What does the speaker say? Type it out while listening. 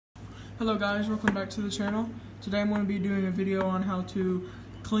Hello guys, welcome back to the channel. Today I'm going to be doing a video on how to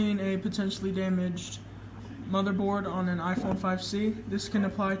clean a potentially damaged motherboard on an iPhone 5C. This can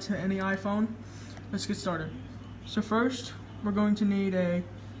apply to any iPhone. Let's get started. So first, we're going to need a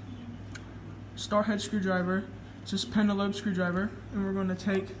star head screwdriver, just pentalobe screwdriver, and we're going to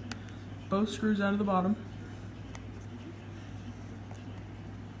take both screws out of the bottom.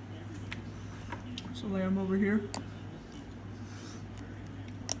 So lay them over here.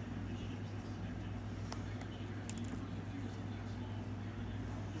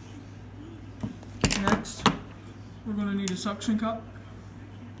 Next, we're going to need a suction cup.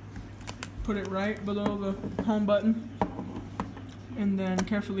 Put it right below the home button and then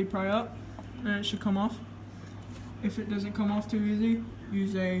carefully pry up and it should come off. If it doesn't come off too easy,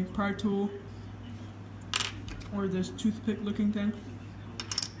 use a pry tool or this toothpick looking thing.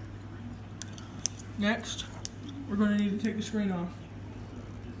 Next, we're going to need to take the screen off.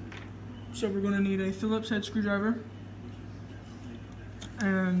 So we're going to need a Phillips head screwdriver,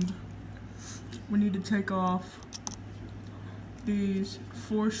 and we need to take off these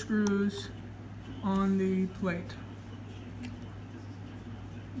 4 screws on the plate.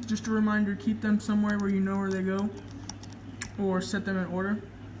 Just a reminder, keep them somewhere where you know where they go, or set them in order.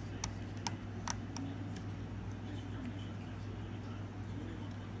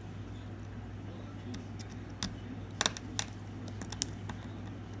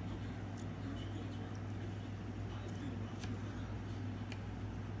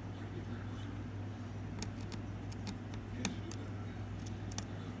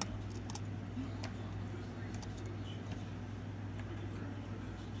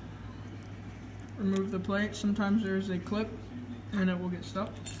 Remove the plate. Sometimes there's a clip and it will get stuck.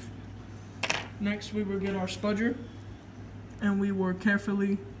 Next, we will get our spudger and we will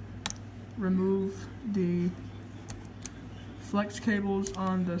carefully remove the flex cables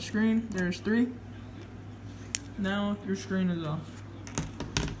on the screen. There's 3. Now your screen is off.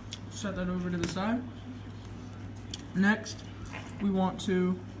 Set that over to the side. Next, we want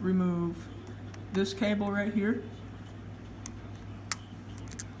to remove this cable right here.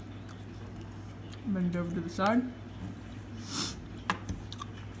 Bring it over to the side.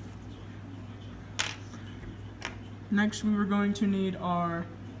 Next, we were going to need our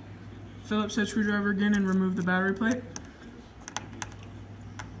Phillips head screwdriver again and remove the battery plate.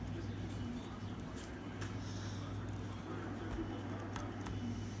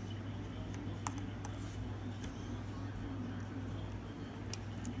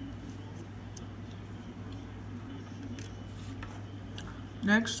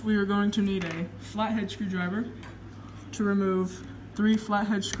 Next, we are going to need a flathead screwdriver to remove 3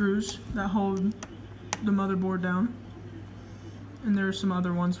 flathead screws that hold the motherboard down, and there are some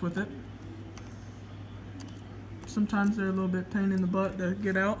other ones with it. Sometimes they're a little bit pain in the butt to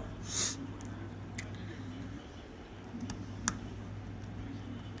get out.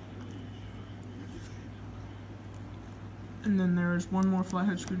 And then there's one more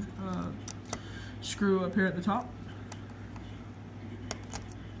flathead screw up here at the top.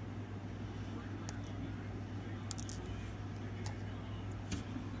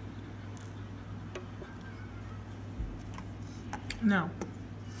 Now,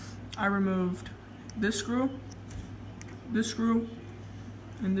 I removed this screw,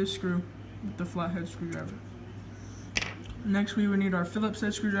 and this screw with the flathead screwdriver. Next, we would need our Phillips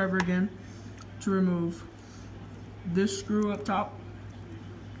head screwdriver again to remove this screw up top,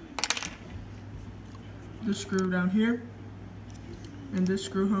 this screw down here, and this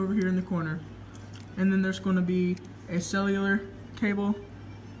screw over here in the corner. And then there's going to be a cellular cable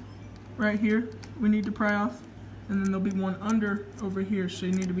right here we need to pry off. And then there'll be one under over here, so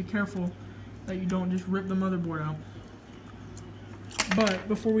you need to be careful that you don't just rip the motherboard out. But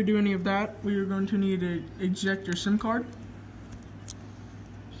before we do any of that, we are going to need to eject your SIM card.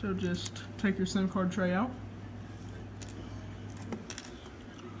 So just take your SIM card tray out.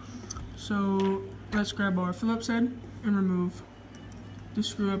 So let's grab our Phillips head and remove the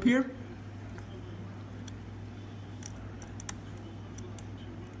screw up here.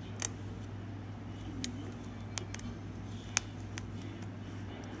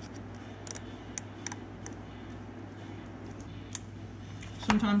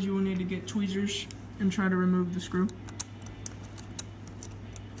 Sometimes you will need to get tweezers and try to remove the screw.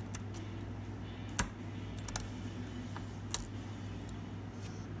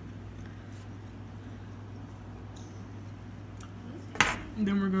 And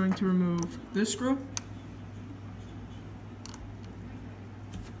then we're going to remove this screw.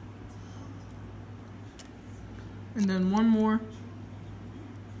 And then one more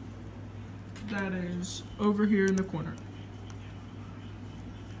that is over here in the corner.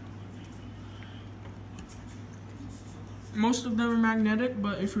 Most of them are magnetic,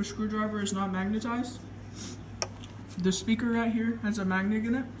 but if your screwdriver is not magnetized, the speaker right here has a magnet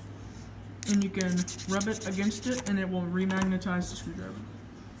in it, and you can rub it against it and it will remagnetize the screwdriver.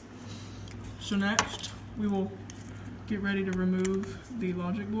 So next, we will get ready to remove the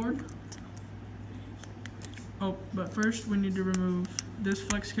logic board. Oh, but first we need to remove this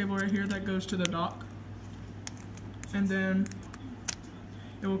flex cable right here that goes to the dock, and then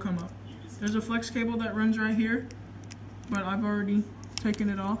it will come up. There's a flex cable that runs right here, but I've already taken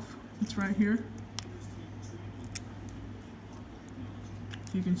it off. It's right here.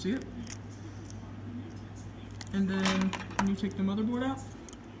 You can see it. And then when you take the motherboard out,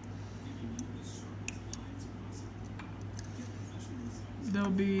 there'll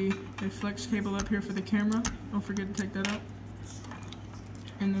be a flex cable up here for the camera. Don't forget to take that out.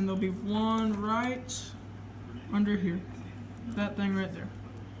 And then there'll be one right under here. That thing right there.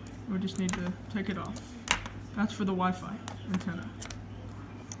 We just need to take it off. That's for the Wi-Fi antenna.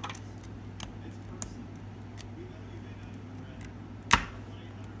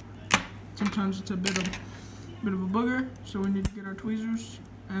 Sometimes it's a bit of a booger, so we need to get our tweezers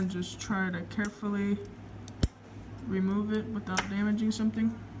and just try to carefully remove it without damaging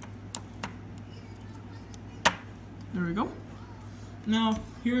something. There we go. Now,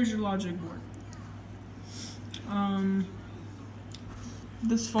 here's your logic board.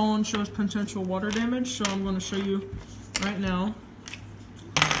 This phone shows potential water damage, so I'm going to show you right now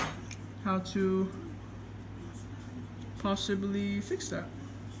how to possibly fix that.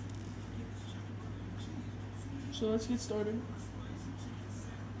 So let's get started.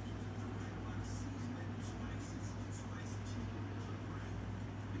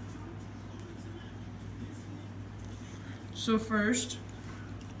 So first,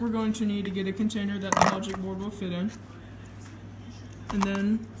 we're going to need to get a container that the logic board will fit in. And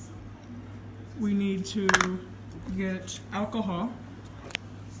then we need to get alcohol,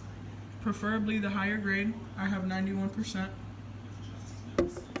 preferably the higher grade. I have 91%.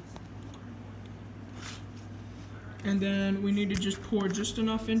 And then we need to just pour just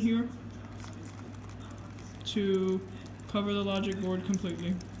enough in here to cover the logic board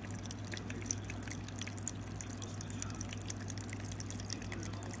completely.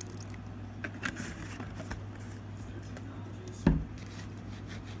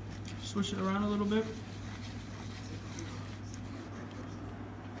 Switch it around a little bit.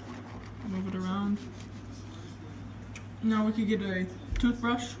 Move it around. Now we could get a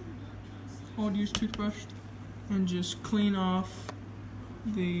toothbrush, old used toothbrush, and just clean off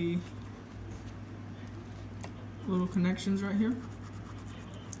the little connections right here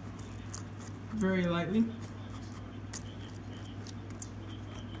very lightly.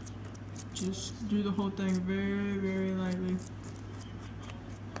 Just do the whole thing very, very lightly.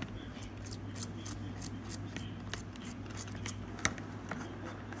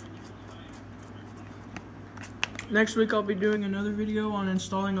 Next week I'll be doing another video on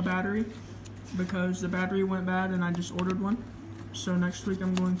installing a battery because the battery went bad and I just ordered one. So next week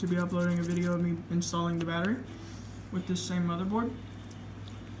I'm going to be uploading a video of me installing the battery with this same motherboard.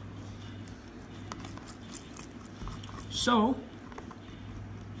 So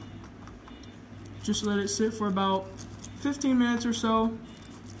just let it sit for about 15 minutes or so,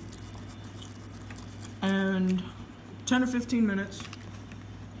 and 10 or 15 minutes.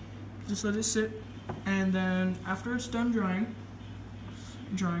 Just let it sit. And then after it's done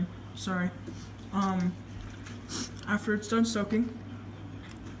after it's done soaking,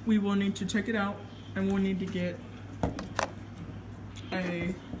 we will need to take it out and we'll need to get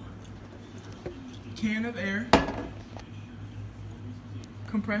a can of air,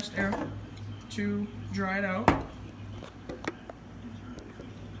 compressed air, to dry it out.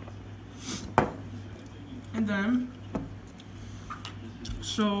 And then,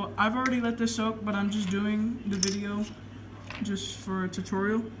 so I've already let this soak, but I'm just doing the video just for a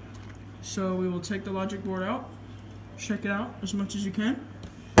tutorial. So we will take the logic board out, check it out as much as you can,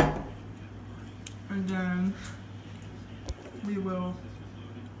 and then we will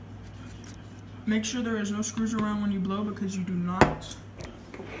make sure there is no screws around when you blow, because you do not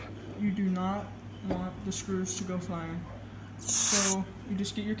want the screws to go flying. So you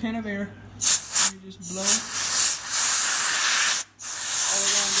just get your can of air and you just blow all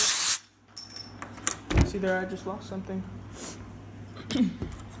around it. See there, I just lost something.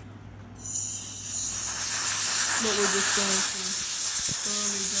 But we're just going to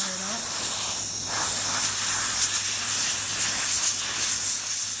thoroughly dry it out.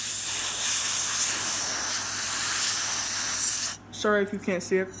 Sorry if you can't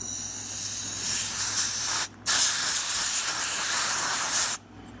see it.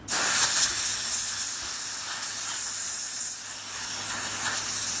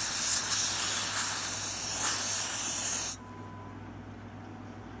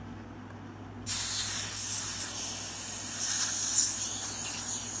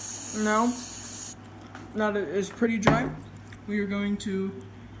 Now that it is pretty dry, we are going to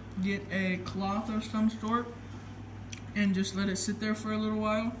get a cloth of some sort and just let it sit there for a little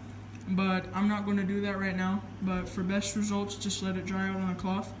while. But I'm not going to do that right now. But for best results, just let it dry out on a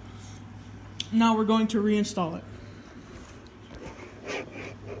cloth. Now we're going to reinstall it.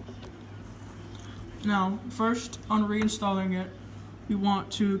 Now, first on reinstalling it, we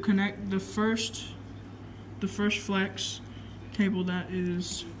want to connect the first flex cable that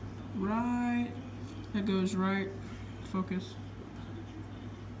is that goes right, focus.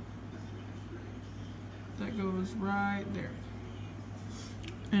 That goes right there.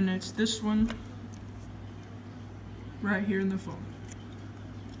 And it's this one right here in the phone.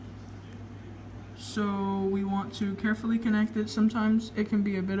 So we want to carefully connect it. Sometimes it can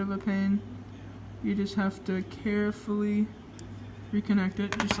be a bit of a pain. You just have to carefully reconnect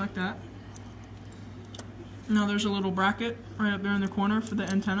it, just like that. Now there's a little bracket right up there in the corner for the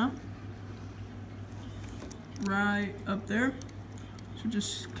antenna. Right up there. So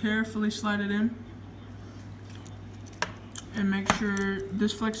just carefully slide it in. And make sure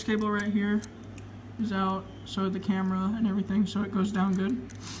this flex cable right here is out, so the camera and everything, so it goes down good.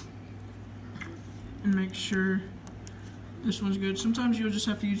 And make sure this one's good. Sometimes you'll just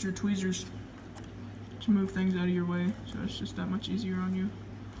have to use your tweezers to move things out of your way, so it's just that much easier on you.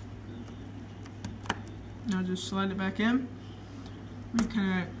 Now just slide it back in,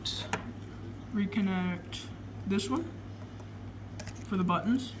 reconnect this one for the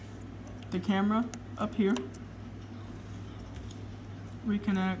buttons, the camera up here,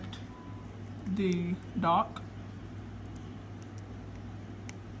 reconnect the dock,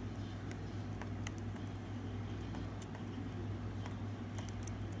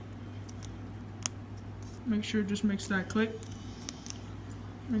 make sure it just makes that click.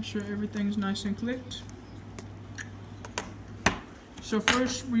 Make sure everything's nice and clicked. So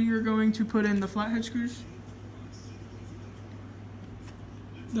first we are going to put in the flathead screws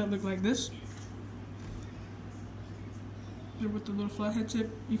that look like this. They're with the little flathead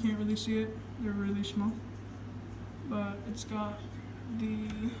tip. You can't really see it. They're really small. But it's got the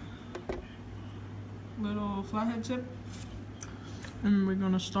little flathead tip. And we're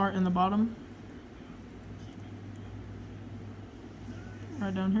going to start in the bottom.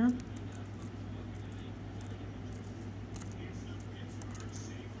 Right down here.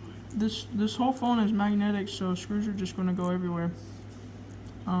 This whole phone is magnetic, so screws are just going to go everywhere.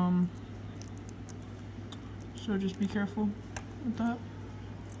 So just be careful with that.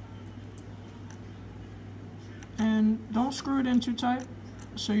 And don't screw it in too tight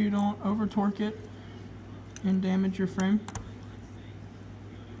so you don't over torque it and damage your frame.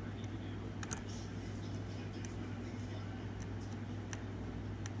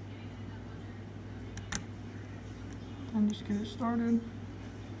 And just get it started.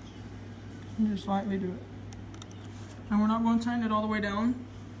 And just lightly do it. And we're not going to tighten it all the way down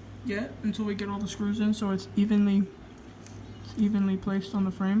yet until we get all the screws in, so it's evenly placed on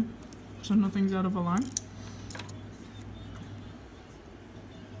the frame, so nothing's out of line.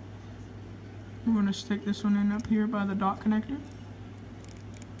 We're going to stick this one in up here by the dot connector.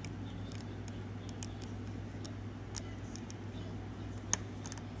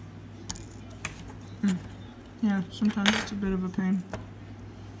 Yeah, sometimes it's a bit of a pain.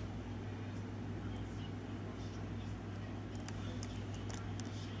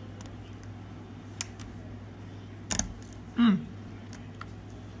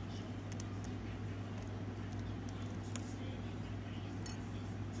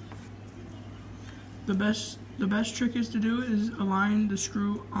 The best trick is to do is align the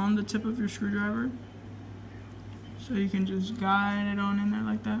screw on the tip of your screwdriver, so you can just guide it on in there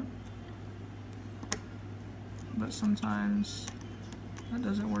like that. But sometimes that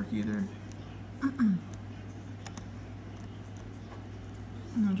doesn't work either. And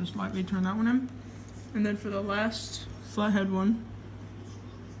I'll just lightly turn that one in. And then for the last flathead one,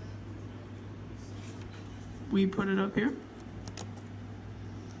 we put it up here.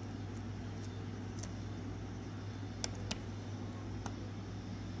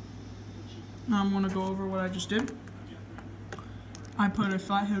 Now I'm going to go over what I just did. I put a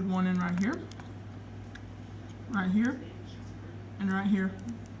flathead one in right here, and right here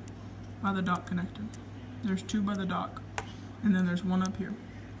by the dock connector. There's two by the dock, and then there's one up here.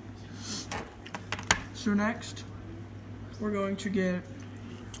 So next, we're going to get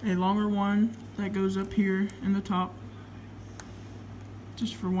a longer one that goes up here in the top,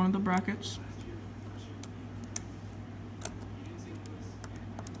 just for one of the brackets.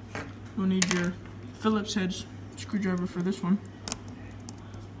 You'll need your Phillips head screwdriver for this one.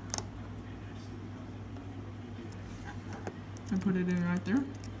 And put it in right there.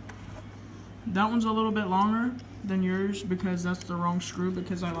 That one's a little bit longer than yours because that's the wrong screw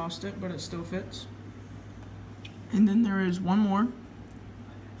because I lost it, but it still fits. And then there is one more.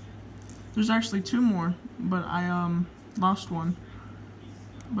 There's actually two more, but I lost one.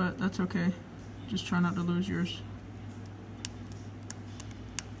 But that's okay. Just try not to lose yours.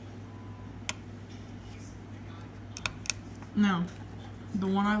 Now, the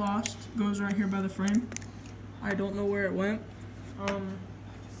one I lost goes right here by the frame. I don't know where it went.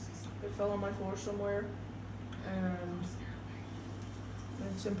 It fell on my floor somewhere, and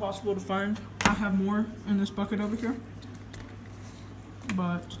it's impossible to find. I have more in this bucket over here,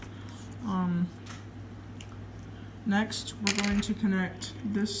 but next we're going to connect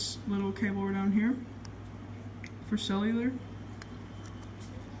this little cable down here for cellular,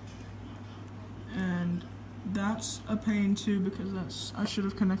 and that's a pain too because I should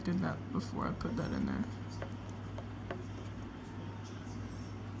have connected that before I put that in there.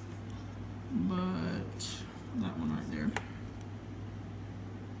 But that one right there.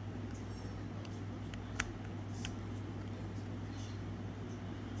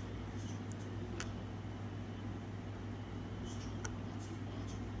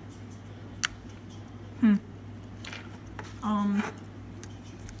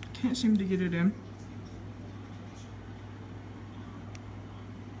 Can't seem to get it in.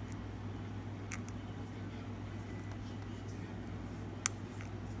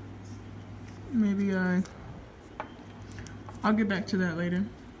 Maybe I'll get back to that later.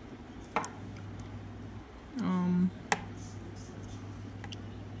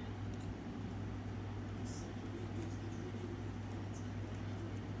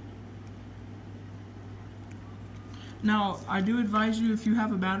 Now, I do advise you, if you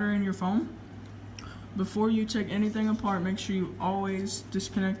have a battery in your phone, before you take anything apart, make sure you always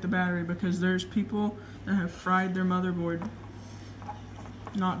disconnect the battery, because there's people that have fried their motherboard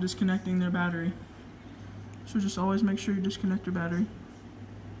not disconnecting their battery. So just always make sure you disconnect your battery.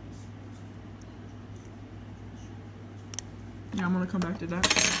 Yeah, I'm gonna come back to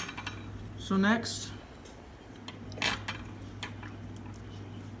that. So next,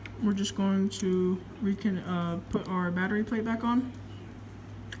 we're just going to put our battery plate back on.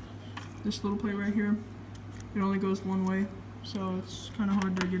 This little plate right here, it only goes one way, so it's kind of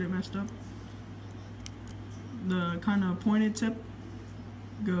hard to get it messed up. The kind of pointed tip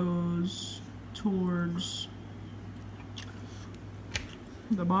goes towards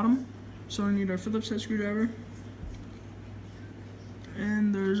the bottom, so we need our Phillips head screwdriver,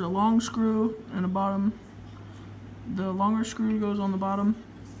 and there's a long screw and a bottom. The longer screw goes on the bottom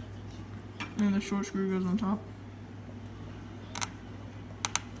and the short screw goes on top.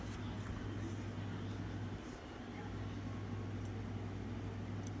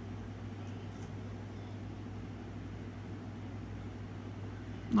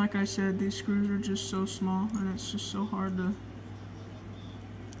 Like I said, these screws are just so small and it's just so hard to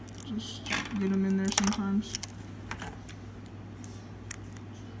just get them in there sometimes.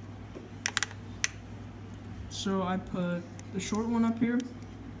 So I put the short one up here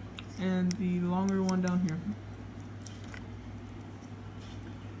and the longer one down here.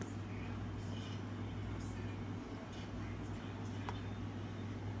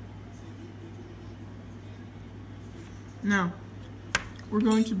 Now, we're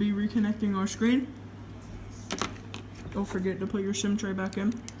going to be reconnecting our screen. Don't forget to put your SIM tray back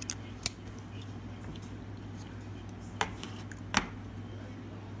in.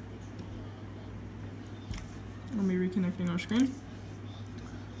 We'll be reconnecting our screen.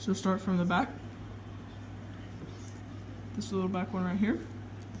 So start from the back. This little back one right here.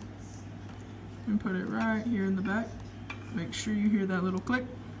 And put it right here in the back. Make sure you hear that little click.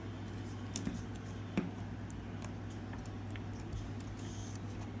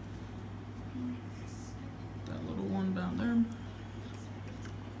 That little one down there.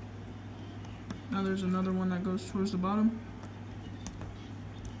 Now there's another one that goes towards the bottom.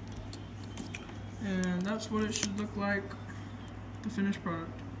 And that's what it should look like, the finished product.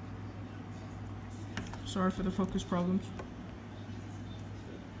 Sorry for the focus problems.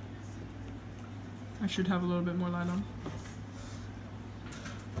 I should have a little bit more light on.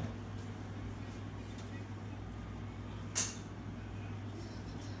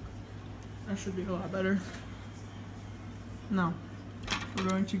 That should be a lot better. Now, we're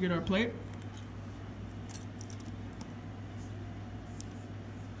going to get our plate.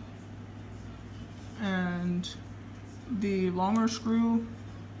 And the longer screw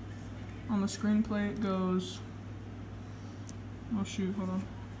on the screen plate goes, oh shoot, hold on.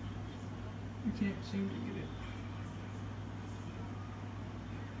 I can't seem to get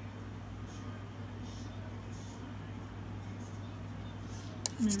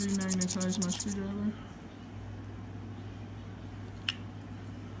it. Let me remagnetize my screwdriver.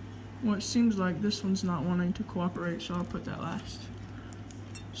 Well, it seems like this one's not wanting to cooperate, so I'll put that last.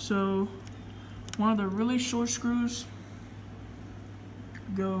 So, one of the really short screws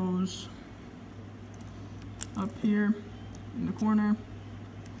goes up here in the corner.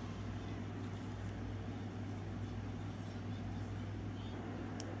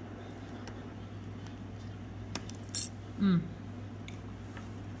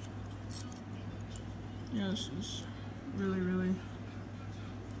 Yeah, this is really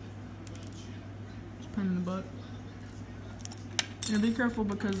it's a pain in the butt. Yeah, be careful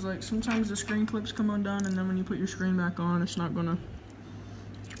because like sometimes the screen clips come undone and then when you put your screen back on, it's not gonna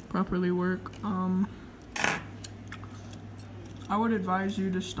properly work. I would advise you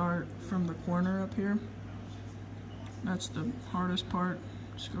to start from the corner up here. That's the hardest part.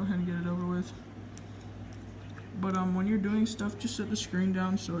 Just go ahead and get it over with. But when you're doing stuff, just set the screen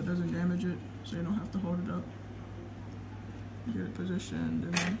down so it doesn't damage it, so you don't have to hold it up. Get it positioned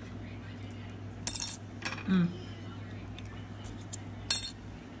and then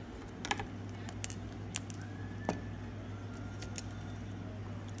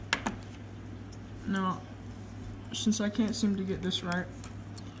Now, since I can't seem to get this right,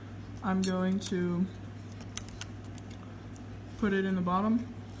 I'm going to put it in the bottom.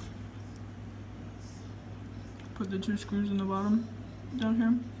 Put the 2 screws in the bottom down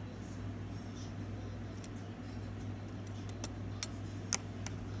here.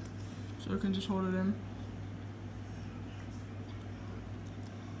 So I can just hold it in.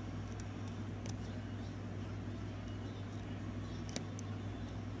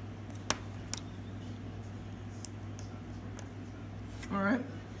 Alright.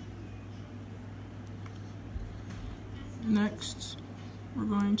 Next, we're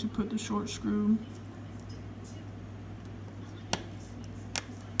going to put the short screw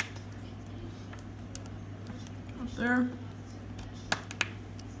up there.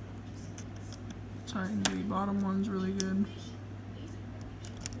 Tighten the bottom ones really good.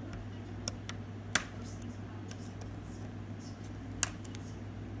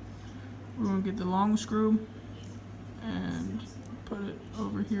 We're going to get the long screw and put it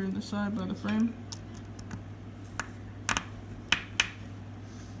over here in the side by the frame.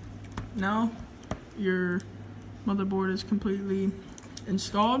 Now your motherboard is completely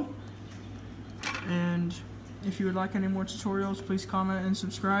installed, and if you would like any more tutorials, please comment and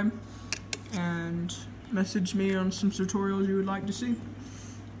subscribe and message me on some tutorials you would like to see.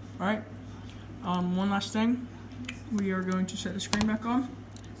 Alright, one last thing, we are going to set the screen back on.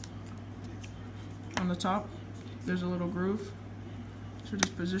 On the top there's a little groove, so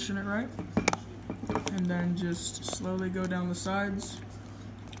just position it right and then just slowly go down the sides,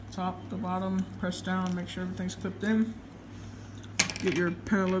 top to bottom, press down, make sure everything's clipped in. Get your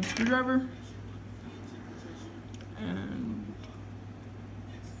parallel screwdriver and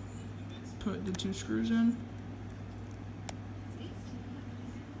put the 2 screws in.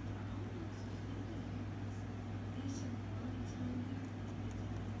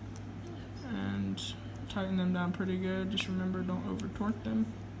 And tighten them down pretty good. Just remember, don't over torque them,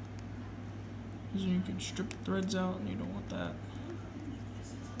 because you can strip the threads out and you don't want that.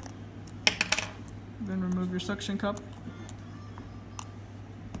 Then remove your suction cup.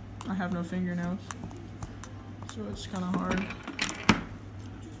 I have no fingernails, so it's kind of hard.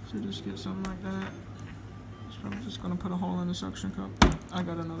 So just get something like that. So I'm just going to put a hole in the suction cup. I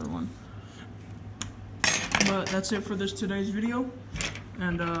got another one. But that's it for today's video.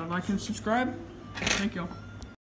 And like and subscribe. Thank y'all.